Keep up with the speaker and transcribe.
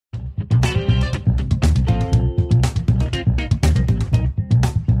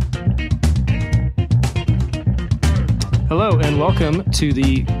and welcome to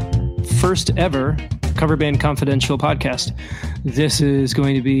the first ever Cover Band Confidential podcast. This is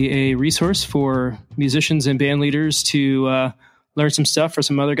going to be a resource for musicians and band leaders to learn some stuff for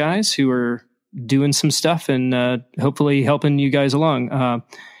some other guys who are doing some stuff and hopefully helping you guys along.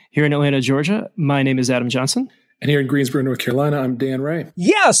 Here in Atlanta, Georgia, my name is Adam Johnson. And here in Greensboro, North Carolina, I'm Dan Ray.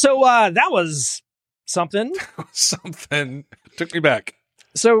 Yeah, so that was something. Something took me back.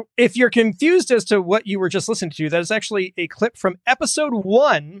 So if you're confused as to what you were just listening to, that is actually a clip from episode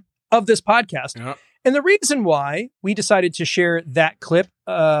 1 of this podcast. Yeah. And the reason why we decided to share that clip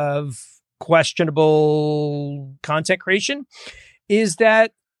of questionable content creation is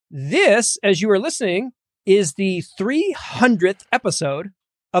that this, as you are listening, is the 300th episode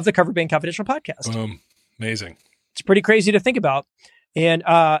of the Cover Band Confidential podcast. Boom. Amazing. It's pretty crazy to think about. And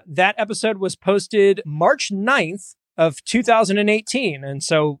that episode was posted March 9th of 2018. And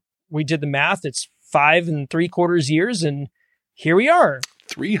so we did the math. It's 5 3/4 years. And here we are.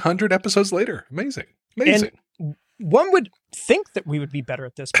 300 episodes later. Amazing. Amazing. And one would think that we would be better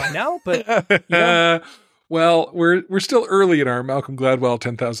at this by now, but you know. Well, we're still early in our Malcolm Gladwell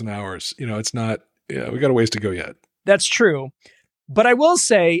 10,000 hours. You know, it's not, we got a ways to go yet. That's true. But I will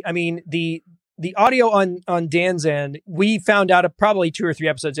say, I mean, the audio on Dan's end, we found out probably 2 or 3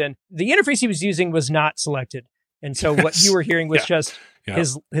 episodes in, the interface he was using was not selected. And so what you were hearing was just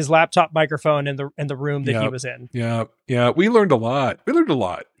his laptop microphone and the room that he was in. Yeah. We learned a lot.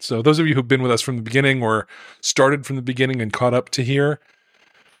 So those of you who've been with us from the beginning or started from the beginning and caught up to here,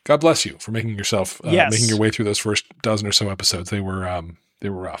 God bless you for making your way through those first dozen or so episodes. They were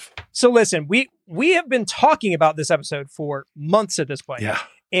rough. So listen, we have been talking about this episode for months at this point. Yeah.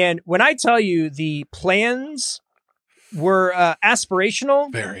 And when I tell you the plans were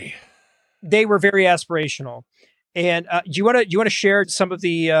aspirational, they were very aspirational. And do you want to share some of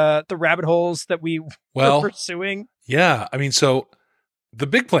the rabbit holes that we were pursuing? Yeah, I mean, so the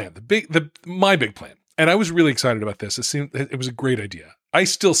big plan, my big plan, and I was really excited about this. It was a great idea. I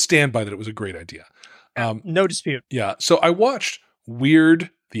still stand by that. It was a great idea. No dispute. Yeah. So I watched Weird,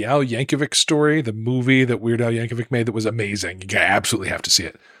 the Al Yankovic story, the movie that Weird Al Yankovic made that was amazing. You absolutely have to see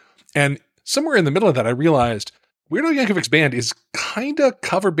it. And somewhere in the middle of that, I realized Weird Al Yankovic's band is kind of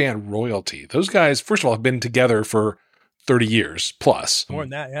cover band royalty. Those guys, first of all, have been together for 30 years plus. More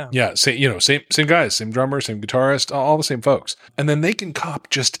than that, yeah. Yeah, same guys, same drummer, same guitarist, all the same folks. And then they can cop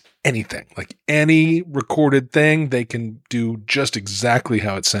just anything, like any recorded thing, they can do just exactly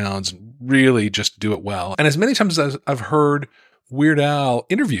how it sounds, really just do it well. And as many times as I've heard Weird Al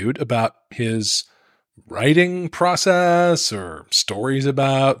interviewed about his writing process or stories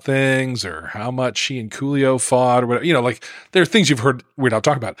about things or how much he and Coolio fought or whatever, like there are things you've heard Weird Al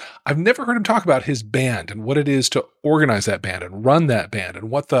talk about. I've never heard him talk about his band and what it is to organize that band and run that band and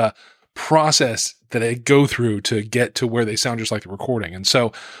what the process that they go through to get to where they sound just like the recording. And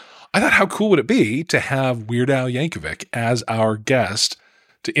so I thought, how cool would it be to have Weird Al Yankovic as our guest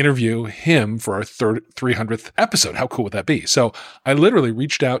to interview him for our 300th episode? How cool would that be? So I literally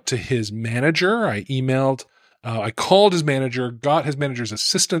reached out to his manager. I emailed, I called his manager, got his manager's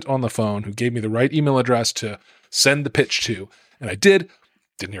assistant on the phone who gave me the right email address to send the pitch to. And I didn't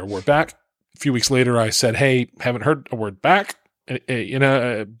hear a word back. A few weeks later, I said, hey, haven't heard a word back.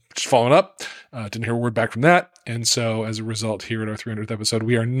 Just following up, didn't hear a word back from that. And so as a result, here at our 300th episode,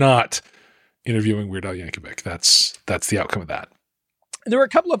 we are not interviewing Weird Al Yankovic. That's the outcome of that. There were a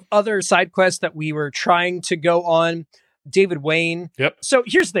couple of other side quests that we were trying to go on. David Wayne. Yep. So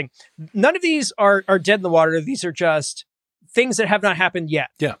here's the thing. None of these are dead in the water. These are just things that have not happened yet.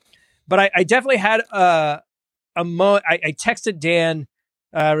 Yeah. But I definitely had I texted Dan,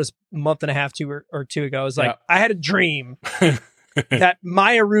 it was a month and a half, 2 or 2 ago. I was like, I had a dream that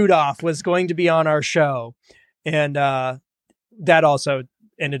Maya Rudolph was going to be on our show. And that also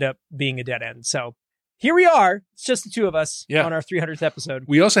ended up being a dead end. So here we are. It's just the two of us on our 300th episode.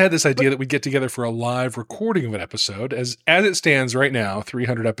 We also had this idea that we'd get together for a live recording of an episode. As it stands right now,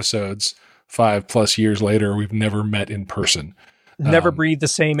 300 episodes, 5+ years later, we've never met in person. Never breathed the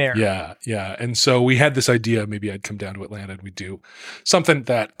same air. Yeah. And so we had this idea, maybe I'd come down to Atlanta and we'd do something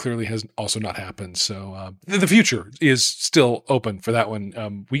that clearly has also not happened. So the future is still open for that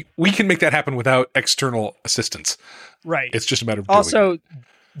one. We can make that happen without external assistance. Right. It's just a matter of also, doing it.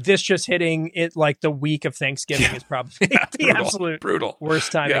 This just hitting it like the week of Thanksgiving is probably the absolute brutal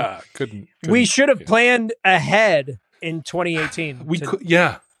worst timing. Yeah, couldn't we should have planned ahead in 2018. We could,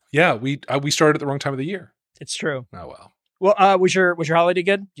 we started at the wrong time of the year. It's true. Oh well. Well, was your holiday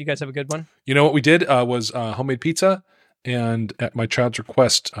good? Do you guys have a good one? You know what we did was homemade pizza, and at my child's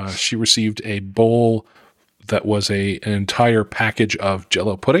request, she received a bowl that was an entire package of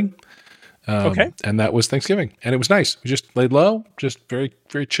Jell-O pudding. Okay. And that was Thanksgiving. And it was nice. We just laid low, just very,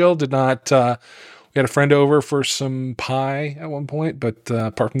 very chill. Did not, we had a friend over for some pie at one point, but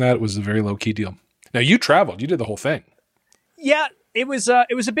apart from that, it was a very low key deal. Now you traveled, you did the whole thing. Yeah, it was a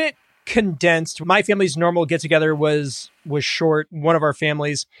bit condensed. My family's normal get together was short, one of our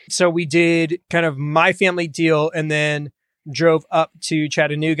families. So we did kind of my family deal and then drove up to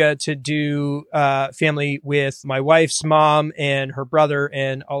Chattanooga to do family with my wife's mom and her brother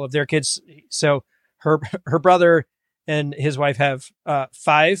and all of their kids. So her brother and his wife have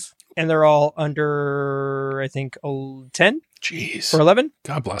 5, and they're all under, I think, 10. Jeez. Or 11.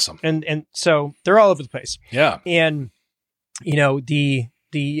 God bless them. And so they're all over the place. Yeah. And, you know, the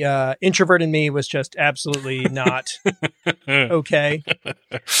introvert in me was just absolutely not okay.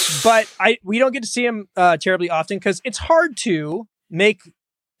 But we don't get to see him terribly often because it's hard to make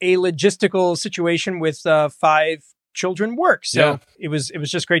a logistical situation with 5 children work. So it was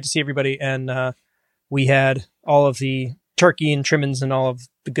just great to see everybody. And we had all of the turkey and trimmings and all of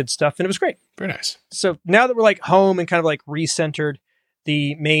the good stuff. And it was great. Very nice. So now that we're like home and kind of like recentered,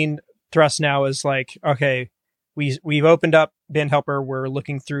 the main thrust now is like, okay, we've opened up Band Helper. We're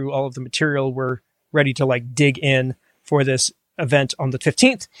looking through all of the material. We're ready to like dig in for this event on the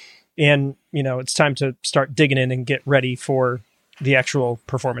 15th. And, you know, it's time to start digging in and get ready for the actual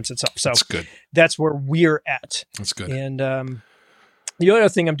performance itself. So that's good. That's where we're at. That's good. And the other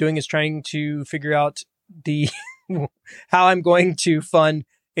thing I'm doing is trying to figure out how I'm going to fund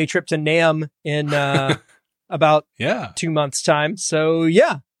a trip to NAMM in about 2 months time. So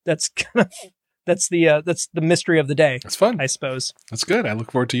yeah, that's kind of, that's the mystery of the day. That's fun. I suppose. That's good. I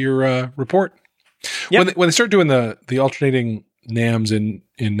look forward to your report. Yep. When they start doing the alternating NAMMs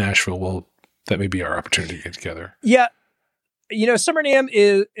in Nashville, well, that may be our opportunity to get together. Yeah. You know, Summer NAMM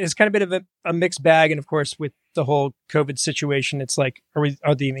is kind of a bit of a mixed bag. And of course, with the whole COVID situation, it's like,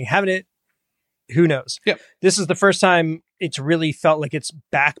 are they even having it? Who knows? Yep. This is the first time it's really felt like it's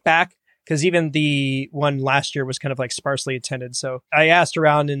back, because even the one last year was kind of like sparsely attended. So I asked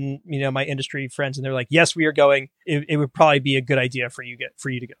around and, you know, my industry friends, and they're like, yes, we are going. It would probably be a good idea for you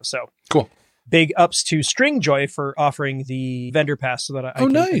to go. So cool. Big ups to Stringjoy for offering the vendor pass so that I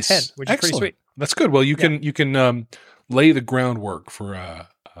can attend, which is pretty sweet. That's good. Well, you can lay the groundwork for a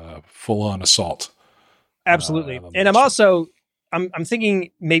full-on assault. Absolutely. And I'm also I'm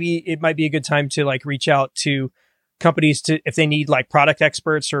thinking maybe it might be a good time to like reach out to companies to if they need like product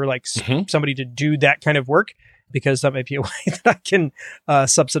experts or like somebody to do that kind of work, because that might be a way that I can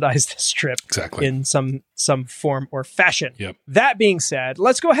subsidize this trip in some form or fashion. Yep. That being said,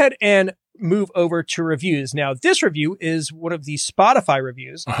 let's go ahead and move over to reviews. Now, this review is one of the Spotify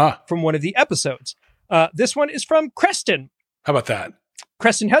reviews from one of the episodes. This one is from Creston. How about that?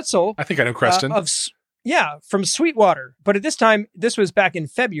 Creston Hetzel. I think I know Creston. From Sweetwater. But at this time, this was back in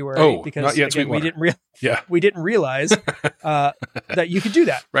February because not yet, again, we didn't realize that you could do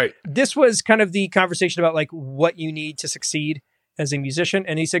that. Right. This was kind of the conversation about like what you need to succeed as a musician.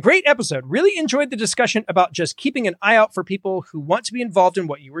 And he said, great episode. Really enjoyed the discussion about just keeping an eye out for people who want to be involved in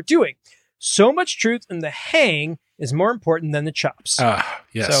what you were doing. So much truth in the hang is more important than the chops.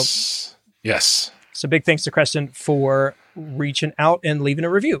 Yes. Yes. So big thanks to Creston for reaching out and leaving a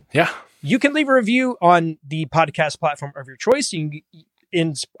review. Yeah. You can leave a review on the podcast platform of your choice.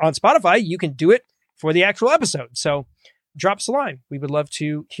 On Spotify, you can do it for the actual episode. So drop us a line. We would love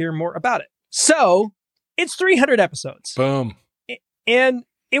to hear more about it. So it's 300 episodes. Boom. And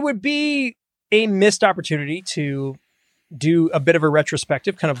it would be a missed opportunity to do a bit of a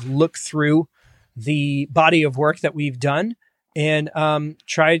retrospective, kind of look through the body of work that we've done and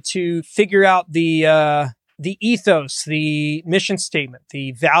try to figure out the ethos, the mission statement,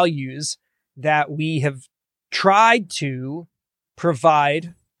 the values that we have tried to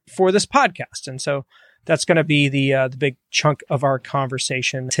provide for this podcast. And so that's going to be the big chunk of our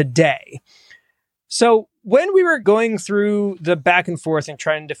conversation today. So when we were going through the back and forth and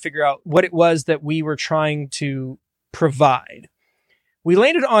trying to figure out what it was that we were trying to provide, we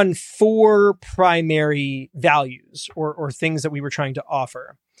landed on 4 primary values or things that we were trying to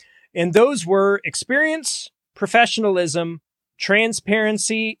offer. And those were experience, professionalism,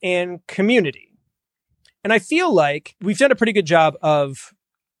 transparency, and community. And I feel like we've done a pretty good job of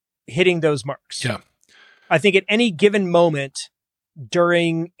hitting those marks. Yeah. I think at any given moment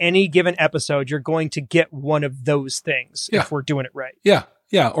during any given episode, you're going to get one of those things if we're doing it right. Yeah.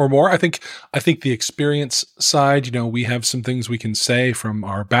 Yeah. Or more. I think the experience side, we have some things we can say from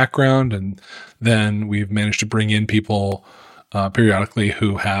our background, and then we've managed to bring in people periodically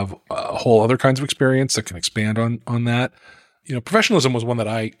who have a whole other kinds of experience that can expand on that. Professionalism was one that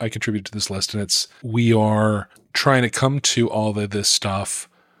I contributed to this list, and we are trying to come to all of this stuff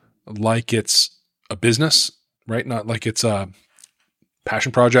like it's a business, right? Not like it's a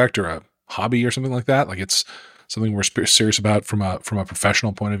passion project or a hobby or something like that. Like it's something we're serious about from a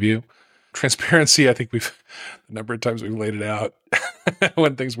professional point of view. Transparency, I think the number of times we've laid it out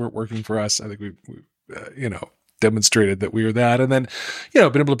when things weren't working for us, I think we've demonstrated that we are that. And then, been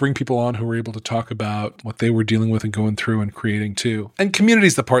able to bring people on who were able to talk about what they were dealing with and going through and creating too. And community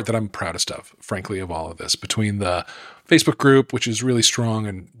is the part that I'm proudest of, frankly, of all of this, between the Facebook group, which is really strong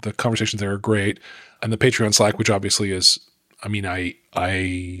and the conversations there are great, and the Patreon Slack, which obviously is,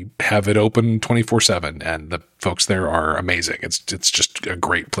 I have it open 24/7 and the folks there are amazing. It's just a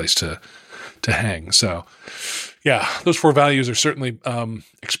great place to hang. So yeah, those 4 values are certainly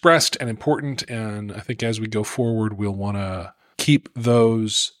expressed and important. And I think as we go forward, we'll want to keep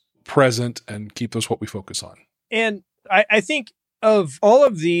those present and keep those what we focus on. And I think of all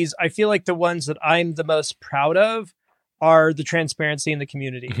of these, I feel like the ones that I'm the most proud of are the transparency in the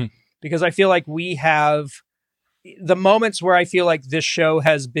community, mm-hmm. because I feel like we have the moments where I feel like this show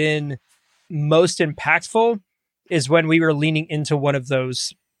has been most impactful is when we were leaning into one of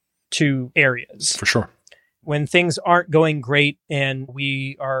those 2 areas. For sure. When things aren't going great and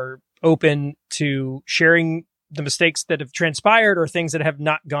we are open to sharing the mistakes that have transpired or things that have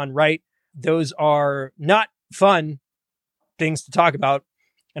not gone right, those are not fun things to talk about.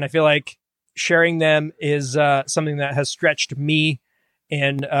 And I feel like sharing them is something that has stretched me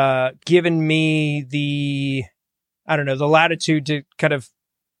and given me the latitude to kind of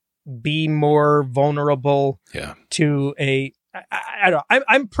be more vulnerable to I don't know.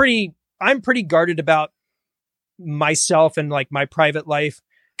 I'm pretty guarded about myself and like my private life,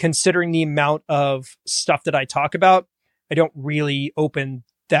 considering the amount of stuff that I talk about. I don't really open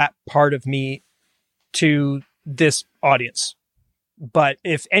that part of me to this audience. But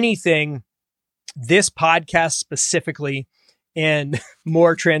if anything, this podcast specifically, and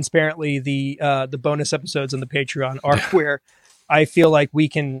more transparently, the bonus episodes on the Patreon are where I feel like we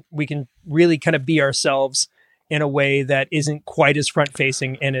can really kind of be ourselves in a way that isn't quite as front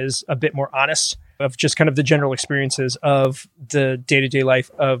facing and is a bit more honest of just kind of the general experiences of the day-to-day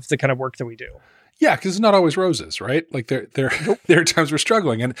life of the kind of work that we do. Yeah, because it's not always roses, right? Like there are times we're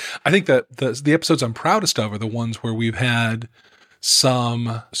struggling. And I think that the episodes I'm proudest of are the ones where we've had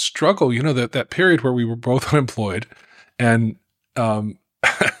some struggle, that period where we were both unemployed and both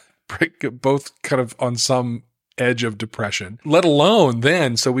kind of on some edge of depression, let alone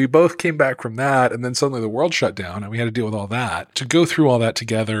then. So we both came back from that, and then suddenly the world shut down and we had to deal with all that. To go through all that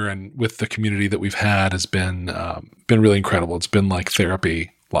together and with the community that we've had has been really incredible. It's been like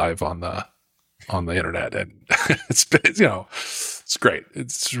therapy live on the internet, and it's been, it's great.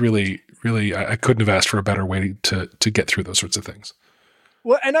 It's really, really, I couldn't have asked for a better way to get through those sorts of things.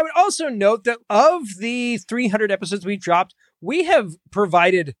 Well, and I would also note that of the 300 episodes we've dropped, we have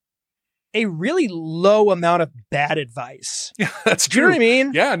provided a really low amount of bad advice. Yeah, that's true. Do you know what I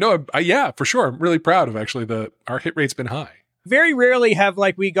mean? Yeah, no, yeah, for sure. I'm really proud of actually our hit rate's been high. Very rarely have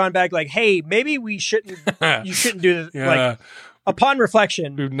we gone back like, hey, maybe we shouldn't, you shouldn't do this. Yeah. Like upon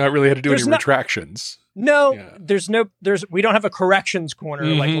reflection, we've not really had to do any retractions. No, we don't have a corrections corner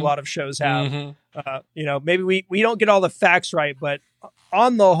like a lot of shows have. Mm-hmm. Maybe we don't get all the facts right, but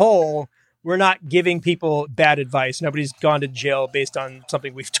on the whole, we're not giving people bad advice. Nobody's gone to jail based on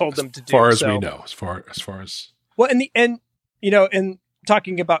something we've told them to do. As far as we know, as far as well, and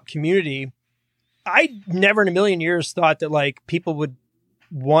talking about community, I never in a million years thought that like people would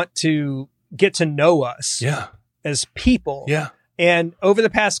want to get to know us as people. Yeah. And over the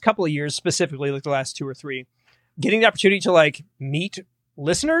past couple of years, specifically like the last 2 or 3, getting the opportunity to like meet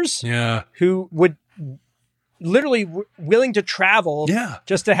listeners who would literally willing to travel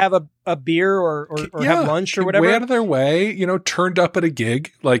just to have a beer or have lunch or whatever. Way out of their way, turned up at a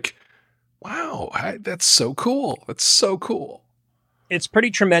gig. Like, wow, that's so cool. That's so cool. It's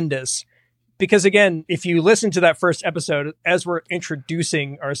pretty tremendous. Because again, if you listen to that first episode, as we're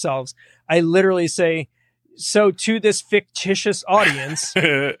introducing ourselves, I literally say, so to this fictitious audience,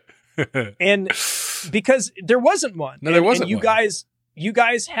 and because there wasn't one. No, there wasn't and one. You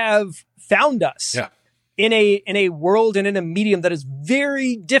guys have found us in a world and in a medium that is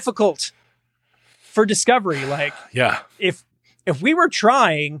very difficult for discovery. Like, if we were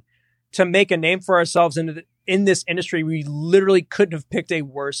trying to make a name for ourselves in this industry, we literally couldn't have picked a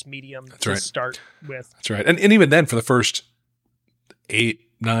worse medium start with. That's right. And even then, for the first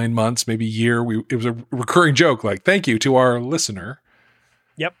 8-9 months, maybe year, it was a recurring joke, like, thank you to our listener.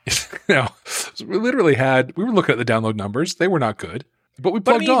 Yep. So we literally we were looking at the download numbers. They were not good, but we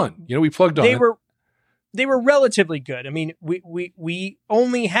plugged on. We plugged on. They were relatively good. I mean, we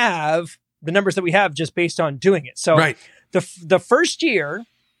only have the numbers that we have just based on doing it. So the first year,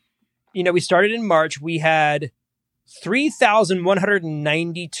 we started in March. We had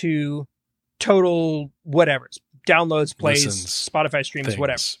 3,192 total whatever's downloads, plays, Listens, Spotify streams, things.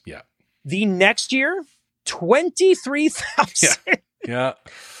 whatever. Yeah. The next year,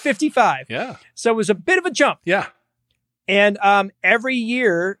 23,055. Yeah. So it was a bit of a jump. Yeah. And every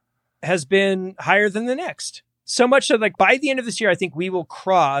year has been higher than the next. So much so, like, by the end of this year, I think we will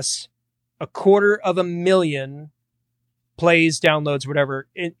cross 250,000 plays, downloads, whatever,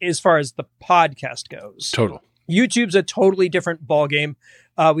 as far as the podcast goes. Total. YouTube's a totally different ballgame.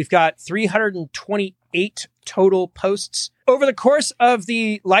 We've got 328 total posts. Over the course of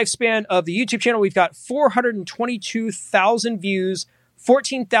the lifespan of the YouTube channel, we've got 422,000 views,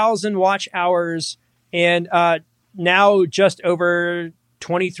 14,000 watch hours, and now just over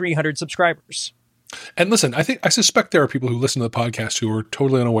 2,300 subscribers. And listen, I suspect there are people who listen to the podcast who are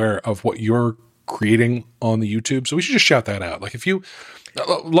totally unaware of what you're creating on the YouTube. So we should just shout that out. Like, a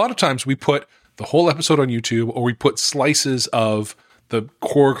lot of times we put the whole episode on YouTube, or we put slices of the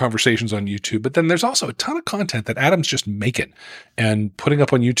core conversations on YouTube. But then there's also a ton of content that Adam's just making and putting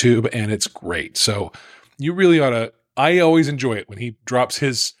up on YouTube, and it's great. So you really ought to. I always enjoy it when he drops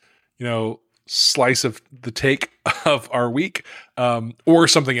his, slice of the take of our week, or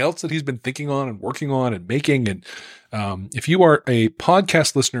something else that he's been thinking on and working on and making. And if you are a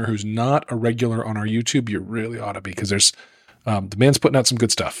podcast listener who's not a regular on our YouTube, you really ought to be, because there's the man's putting out some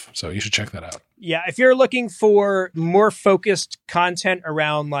good stuff. So you should check that out. Yeah, if you're looking for more focused content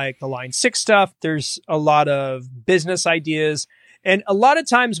around like the Line 6 stuff, there's a lot of business ideas. And a lot of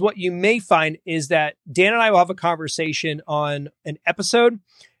times what you may find is that Dan and I will have a conversation on an episode,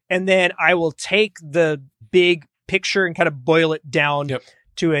 and then I will take the big picture and kind of boil it down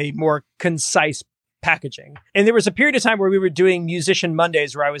to a more concise packaging. And there was a period of time where we were doing Musician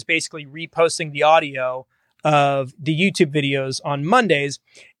Mondays, where I was basically reposting the audio of the YouTube videos on Mondays,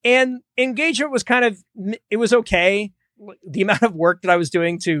 and engagement was it was okay. The amount of work that I was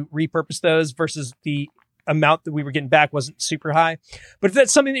doing to repurpose those versus the amount that we were getting back wasn't super high. But if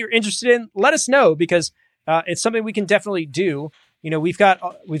that's something that you're interested in, let us know, because it's something we can definitely do. We've got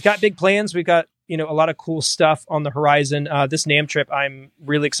big plans. We've got, a lot of cool stuff on the horizon. This NAMM trip I'm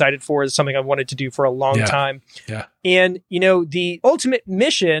really excited for. Is something I wanted to do for a long time. Yeah. And, the ultimate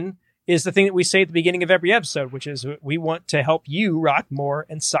mission is the thing that we say at the beginning of every episode, which is we want to help you rock more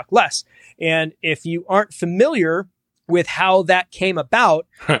and suck less. And if you aren't familiar with how that came about,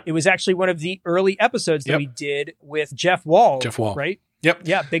 it was actually one of the early episodes that we did with Jeff Wall. Right? Yep.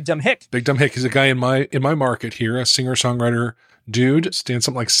 Yeah. Big Dumb Hick. Big Dumb Hick is a guy in my market here, a singer-songwriter dude, stands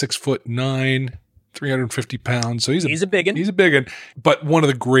something like 6'9", 350 pounds. So he's a biggin. He's a biggin, but one of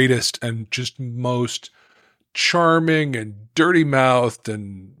the greatest and just most charming and dirty mouthed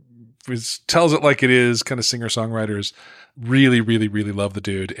and tells it like it is kind of singer-songwriters. Really, really, really love the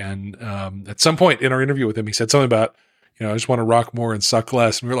dude. And at some point in our interview with him, he said something about, I just want to rock more and suck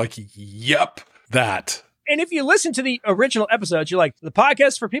less. And we were like, yep, that. And if you listen to the original episodes, you're like, the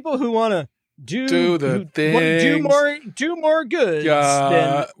podcast for people who want to do the thing, do more goods.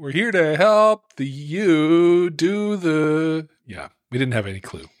 Yeah, we're here to help you do the. Yeah, we didn't have any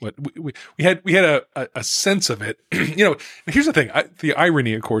clue. What we had a sense of it. Here's the thing. The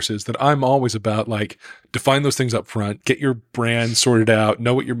irony, of course, is that I'm always about like define those things up front, get your brand sorted out,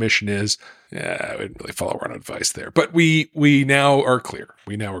 know what your mission is. Yeah, I didn't really follow our own advice there, but we now are clear.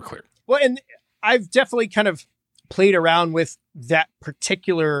 Well, and I've definitely kind of played around with that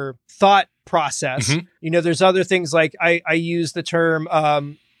particular thought process. Mm-hmm. There's other things like I use the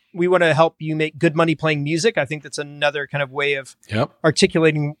term, we want to help you make good money playing music. I think that's another kind of way of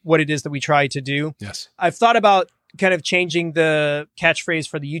articulating what it is that we try to do. Yes. I've thought about kind of changing the catchphrase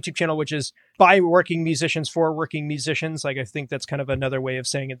for the YouTube channel, which is by working musicians for working musicians. Like, I think that's kind of another way of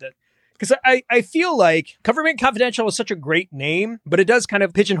saying it, that because I feel like Cover Band Confidential is such a great name, but it does kind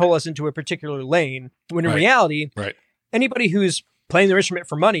of pigeonhole us into a particular lane, when in reality, anybody who's playing their instrument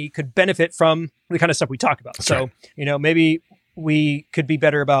for money could benefit from the kind of stuff we talk about. That's so, maybe we could be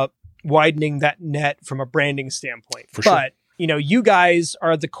better about widening that net from a branding standpoint. For sure. But, you guys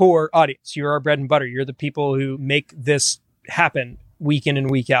are the core audience. You're our bread and butter. You're the people who make this happen week in and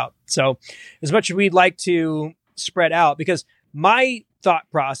week out. So as much as we'd like to spread out, because my thought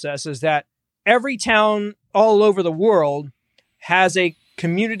process is that every town all over the world has a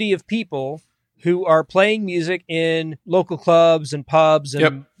community of people who are playing music in local clubs and pubs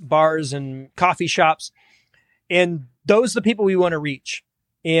and bars and coffee shops. And those are the people we want to reach.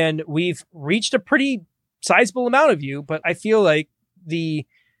 And we've reached a pretty sizable amount of you, but I feel like the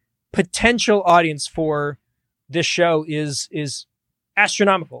potential audience for this show is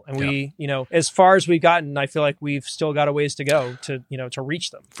astronomical. And we, as far as we've gotten, I feel like we've still got a ways to go to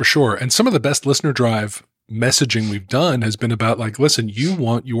reach them. For sure. And some of the best listener drive messaging we've done has been about like, listen, you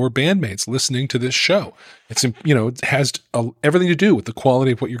want your bandmates listening to this show. It's, it has everything to do with the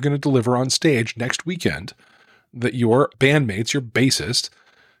quality of what you're going to deliver on stage next weekend, that your bandmates, your bassist,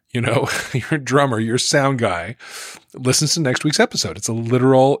 your drummer, your sound guy listens to next week's episode. It's a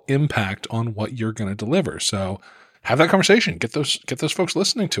literal impact on what you're going to deliver. So have that conversation. Get those folks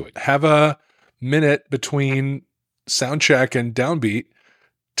listening to it. Have a minute between sound check and downbeat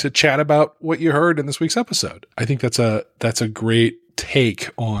to chat about what you heard in this week's episode. I think that's a great take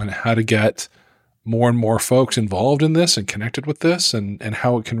on how to get more and more folks involved in this and connected with this, and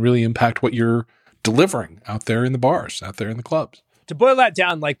how it can really impact what you're delivering out there in the bars, out there in the clubs. To boil that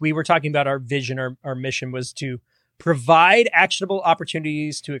down, like we were talking about, our vision, our mission was to provide actionable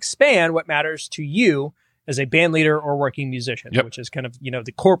opportunities to expand what matters to you as a band leader or working musician, which is kind of,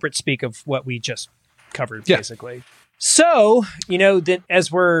 the corporate speak of what we just covered, basically. So, then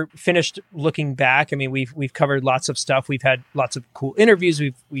as we're finished looking back, I mean, we've covered lots of stuff. We've had lots of cool interviews.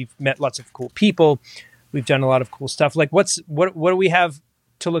 We've met lots of cool people. We've done a lot of cool stuff. Like what do we have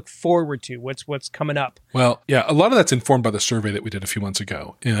to look forward to? What's coming up? Well, yeah, a lot of that's informed by the survey that we did a few months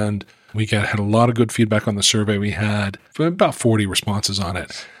ago, and we had a lot of good feedback on the survey. We had about 40 responses on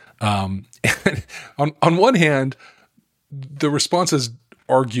it. And on one hand, the responses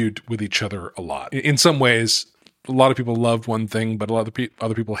argued with each other a lot. In some ways, a lot of people loved one thing, but a lot of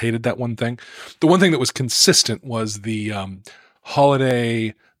other people hated that one thing. The one thing that was consistent was the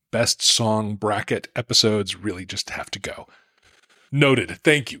holiday best song bracket episodes really just have to go. Noted.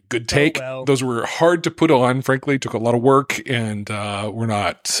 Thank you. Good take. Oh, well. Those were hard to put on, frankly, took a lot of work, and were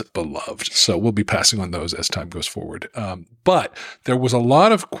not beloved. So we'll be passing on those as time goes forward. But there was a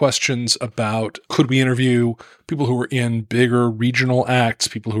lot of questions about, could we interview people who were in bigger regional acts,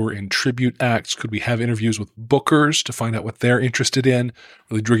 people who were in tribute acts? Could we have interviews with bookers to find out what they're interested in,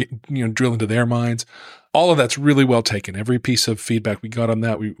 really drill into their minds? All of that's really well taken. Every piece of feedback we got on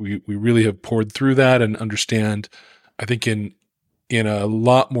that, we really have poured through that and understand, I think, in a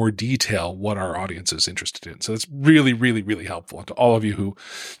lot more detail what our audience is interested in. So it's really, really, really helpful. And to all of you who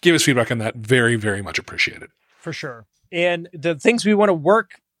gave us feedback on that, very, very much appreciated. For sure. And the things we want to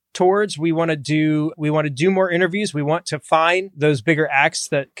work towards, we want to do more interviews. We want to find those bigger acts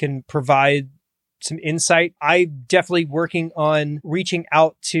that can provide some insight. I'm definitely working on reaching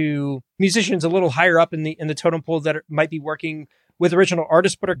out to musicians a little higher up in the totem pole that might be working with original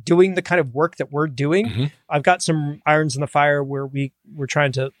artists, but are doing the kind of work that we're doing. Mm-hmm. I've got some irons in the fire where we're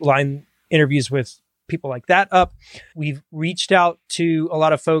trying to line interviews with people like that up. We've reached out to a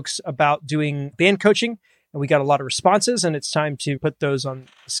lot of folks about doing band coaching, and we got a lot of responses, and it's time to put those on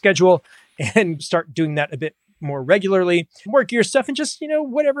the schedule and start doing that a bit more regularly. More gear stuff and just,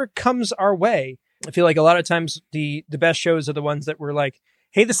 whatever comes our way. I feel like a lot of times the best shows are the ones that were like,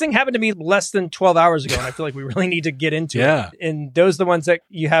 hey, this thing happened to me less than 12 hours ago, and I feel like we really need to get into it. And those are the ones that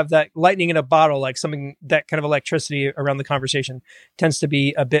you have that lightning in a bottle, like something, that kind of electricity around the conversation tends to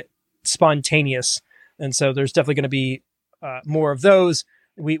be a bit spontaneous. And so there's definitely going to be more of those.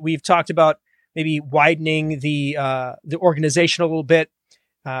 We've talked about maybe widening the organization a little bit,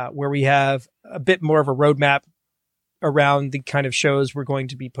 where we have a bit more of a roadmap around the kind of shows we're going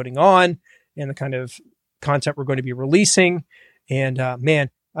to be putting on and the kind of content we're going to be releasing. And man,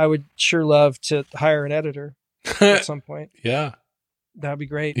 I would sure love to hire an editor at some point. Yeah. That'd be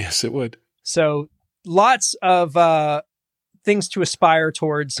great. Yes, it would. So lots of things to aspire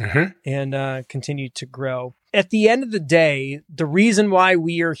towards and continue to grow. At the end of the day, the reason why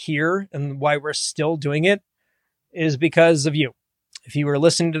we are here and why we're still doing it is because of you. If you were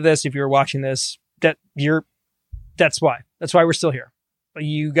listening to this, if you were watching this, that's why. That's why we're still here.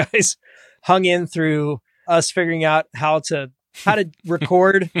 You guys hung in through us figuring out how to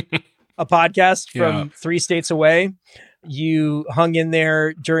record a podcast from 3 states away. You hung in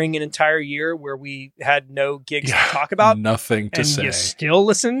there during an entire year where we had no gigs to talk about. Nothing to say. You still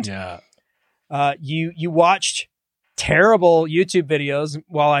listened. Yeah. You watched terrible YouTube videos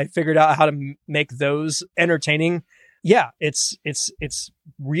while I figured out how to make those entertaining. Yeah, it's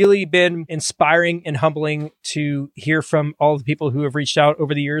really been inspiring and humbling to hear from all the people who have reached out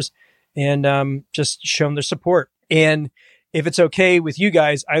over the years and just shown their support. And if it's okay with you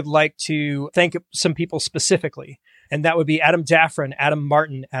guys, I'd like to thank some people specifically. And that would be Adam Daffron, Adam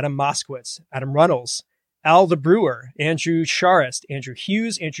Martin, Adam Moskowitz, Adam Runnels, Al the Brewer, Andrew Charest, Andrew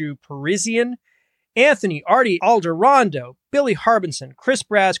Hughes, Andrew Parisian, Anthony, Artie Alderondo, Billy Harbinson, Chris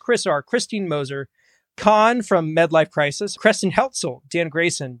Braz, Chris R., Christine Moser, Khan from Medlife Crisis, Preston Heltzel, Dan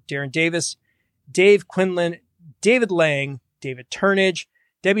Grayson, Darren Davis, Dave Quinlan, David Lang, David Turnage,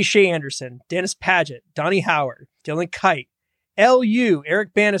 Debbie Shea Anderson, Dennis Paget, Donnie Howard, Dylan Kite, L.U.,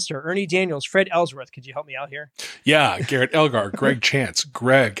 Eric Bannister, Ernie Daniels, Fred Ellsworth. Could you help me out here? Yeah, Garrett Elgar, Greg Chance,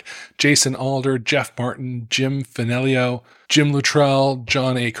 Greg, Jason Alder, Jeff Martin, Jim Finelio, Jim Luttrell,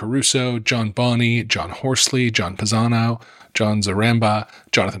 John A. Caruso, John Bonney, John Horsley, John Pisano, John Zaramba,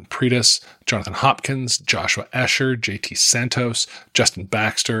 Jonathan Pretis, Jonathan Hopkins, Joshua Escher, JT Santos, Justin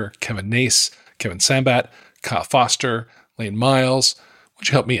Baxter, Kevin Nace, Kevin Sambat, Kyle Foster, Lane Miles. Would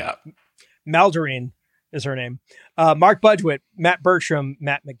you help me out? Maldarine is her name. Mark Budgewit, Matt Bertram,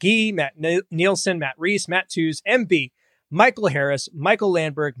 Matt McGee, Matt Nielsen, Matt Reese, Matt Tews, MB, Michael Harris, Michael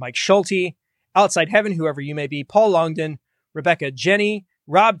Landberg, Mike Schulte, Outside Heaven, whoever you may be, Paul Longden, Rebecca Jenny,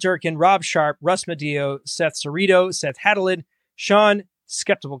 Rob Durkin, Rob Sharp, Russ Medeo, Seth Cerrito, Seth Hadelid, Sean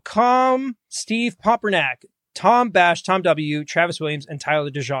Skeptical Calm, Steve Pompernak, Tom Bash, Tom W., Travis Williams, and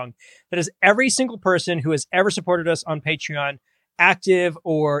Tyler DeJong. That is every single person who has ever supported us on Patreon, active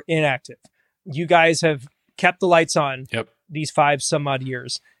or inactive. You guys have kept the lights on these 5 some odd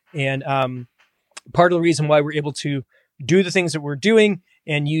years. And part of the reason why we're able to do the things that we're doing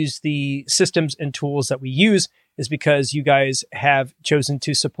and use the systems and tools that we use is because you guys have chosen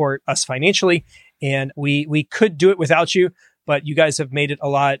to support us financially. And we could do it without you, but you guys have made it a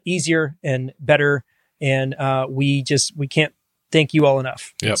lot easier and better. And we can't thank you all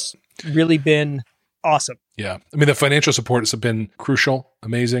enough. Yep. It's really been awesome. Yeah. I mean, the financial support has been crucial,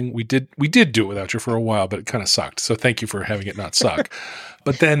 amazing. We did do it without you for a while, but it kind of sucked. So thank you for having it not suck.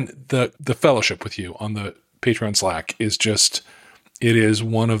 But then the fellowship with you on the Patreon Slack is just, it is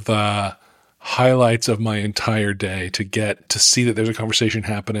one of the highlights of my entire day to get to see that there's a conversation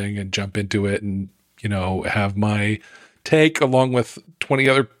happening and jump into it and, you know, have my take along with 20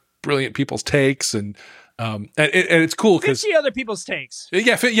 other brilliant people's takes and it's cool because 50 other people's takes.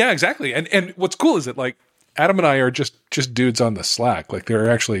 Yeah, exactly. And what's cool is that like Adam and I are just dudes on the Slack. Like there are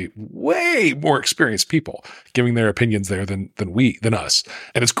actually way more experienced people giving their opinions there than us,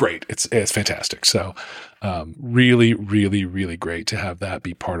 and it's great. It's fantastic. So really, really, really great to have that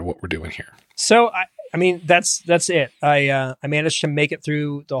be part of what we're doing here. So I mean that's it. I managed to make it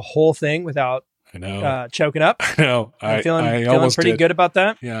through the whole thing without choking up. I know. I'm feeling pretty good about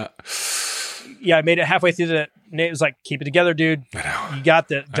that. Yeah, I made it halfway through Nate was like, keep it together, dude. I know. You got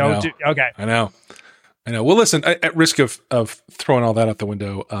this. Okay. I know. Well, listen, at risk of throwing all that out the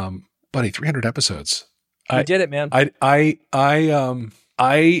window, buddy, 300 episodes. You did it, man. I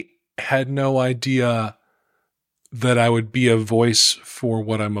had no idea that I would be a voice for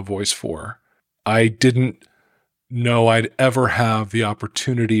what I'm a voice for. I didn't know I'd ever have the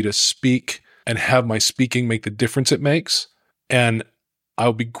opportunity to speak and have my speaking make the difference it makes. And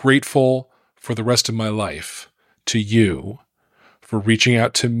I'll be grateful for the rest of my life to you for reaching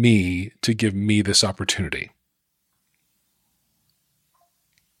out to me to give me this opportunity.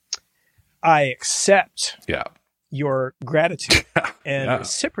 I accept your gratitude and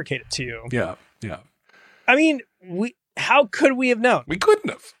reciprocate it to you. Yeah. I mean, how could we have known? We couldn't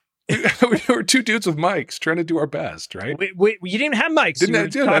have. We were 2 dudes with mics trying to do our best, right? You didn't even have mics.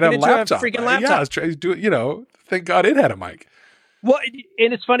 I had a laptop. A freaking laptop. Yeah, I was trying to do it, thank God it had a mic. Well,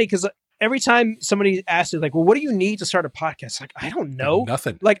 and it's funny because every time somebody asks me, like, well, what do you need to start a podcast? Like, I don't know.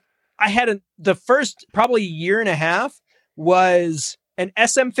 Nothing. Like, I had the first probably year and a half was an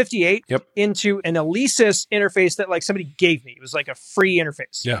SM58 into an Alesis interface that like somebody gave me. It was like a free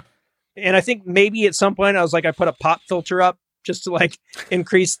interface. Yeah. And I think maybe at some point I was like, I put a pop filter up just to like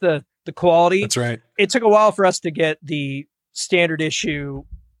increase the quality. That's right. It took a while for us to get the standard issue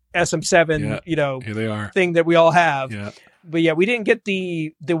SM7, here they are. thing that we all have. Yeah. But yeah, we didn't get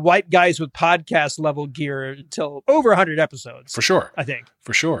the white guys with podcast level gear until over 100 episodes. For sure. I think.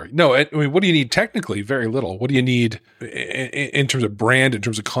 For sure. No, I mean, what do you need technically? Very little. What do you need in terms of brand, in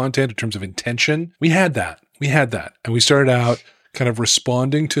terms of content, in terms of intention? We had that. And we started out kind of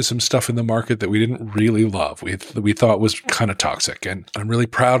responding to some stuff in the market that we didn't really love. We thought was kind of toxic. And I'm really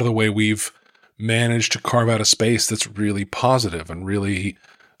proud of the way we've managed to carve out a space that's really positive and really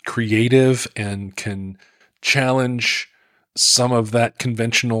creative and can challenge some of that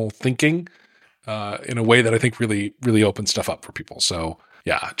conventional thinking in a way that I think really, really opens stuff up for people. So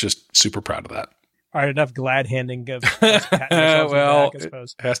yeah, just super proud of that. All right, enough glad handing of well, back, I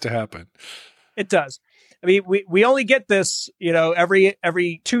suppose. It has to happen. It does. I mean, we only get this,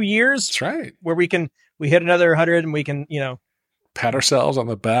 every 2 years. That's right. Where we hit another 100 and we can, pat ourselves on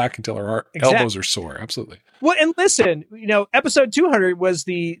the back until our elbows are sore. Absolutely. Well, and listen, episode 200 was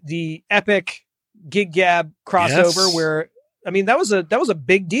the epic Gig Gab crossover where, I mean, that was a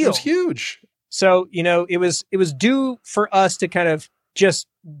big deal. It was huge. So, it was due for us to kind of just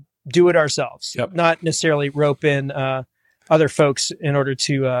do it ourselves, not necessarily rope in a other folks in order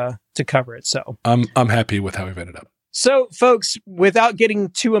to cover it. So I'm happy with how we've ended up. So, folks, without getting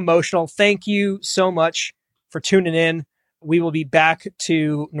too emotional, thank you so much for tuning in. We will be back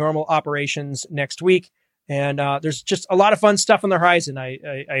to normal operations next week. And there's just a lot of fun stuff on the horizon.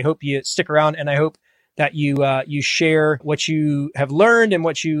 I hope you stick around, and I hope that you share what you have learned and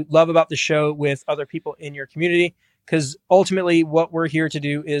what you love about the show with other people in your community. Because ultimately, what we're here to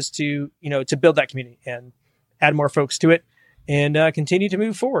do is to build that community and add more folks to it and continue to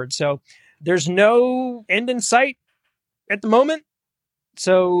move forward. So there's no end in sight at the moment.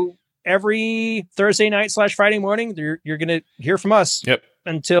 So every Thursday night / Friday morning, you're going to hear from us. Yep.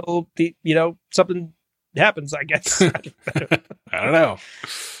 Until something happens, I guess. I don't know.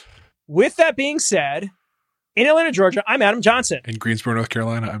 With that being said, in Atlanta, Georgia, I'm Adam Johnson. In Greensboro, North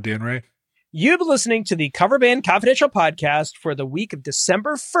Carolina, I'm Dan Ray. You've been listening to the Cover Band Confidential podcast for the week of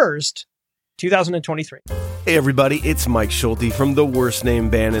December 1st, 2023. Hey everybody, it's Mike Schulte from the worst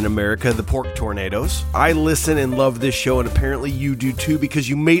named band in America, the Pork Tornadoes. I listen and love this show, and apparently you do too, because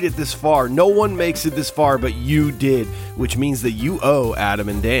you made it this far. No one makes it this far, but you did, which means that you owe Adam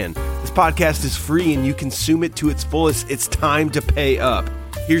and Dan. This podcast is free and you consume it to its fullest. It's time to pay up.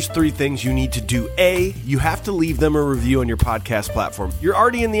 Here's 3 things you need to do. A, you have to leave them a review on your podcast platform. You're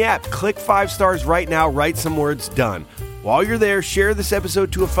already in the app. Click 5 stars right now, write some words, done. While you're there, share this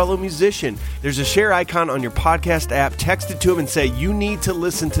episode to a fellow musician. There's a share icon on your podcast app. Text it to him and say, you need to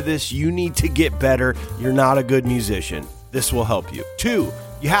listen to this. You need to get better. You're not a good musician. This will help you. 2,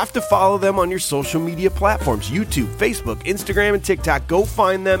 you have to follow them on your social media platforms, YouTube, Facebook, Instagram, and TikTok. Go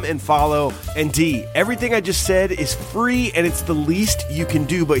find them and follow. And D, everything I just said is free and it's the least you can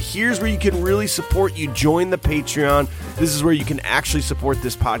do. But here's where you can really support. You join the Patreon. This is where you can actually support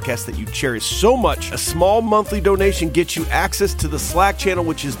this podcast that you cherish so much. A small monthly donation gets you access to the Slack channel,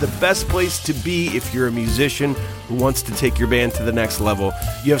 which is the best place to be if you're a musician who wants to take your band to the next level.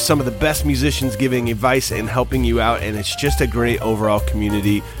 You have some of the best musicians giving advice and helping you out, and it's just a great overall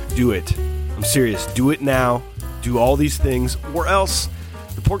community. Do it. I'm serious. Do it now. Do all these things, or else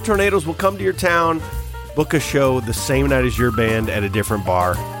the Pork Tornadoes will come to your town, book a show the same night as your band at a different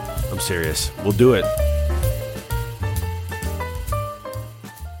bar. I'm serious. We'll do it.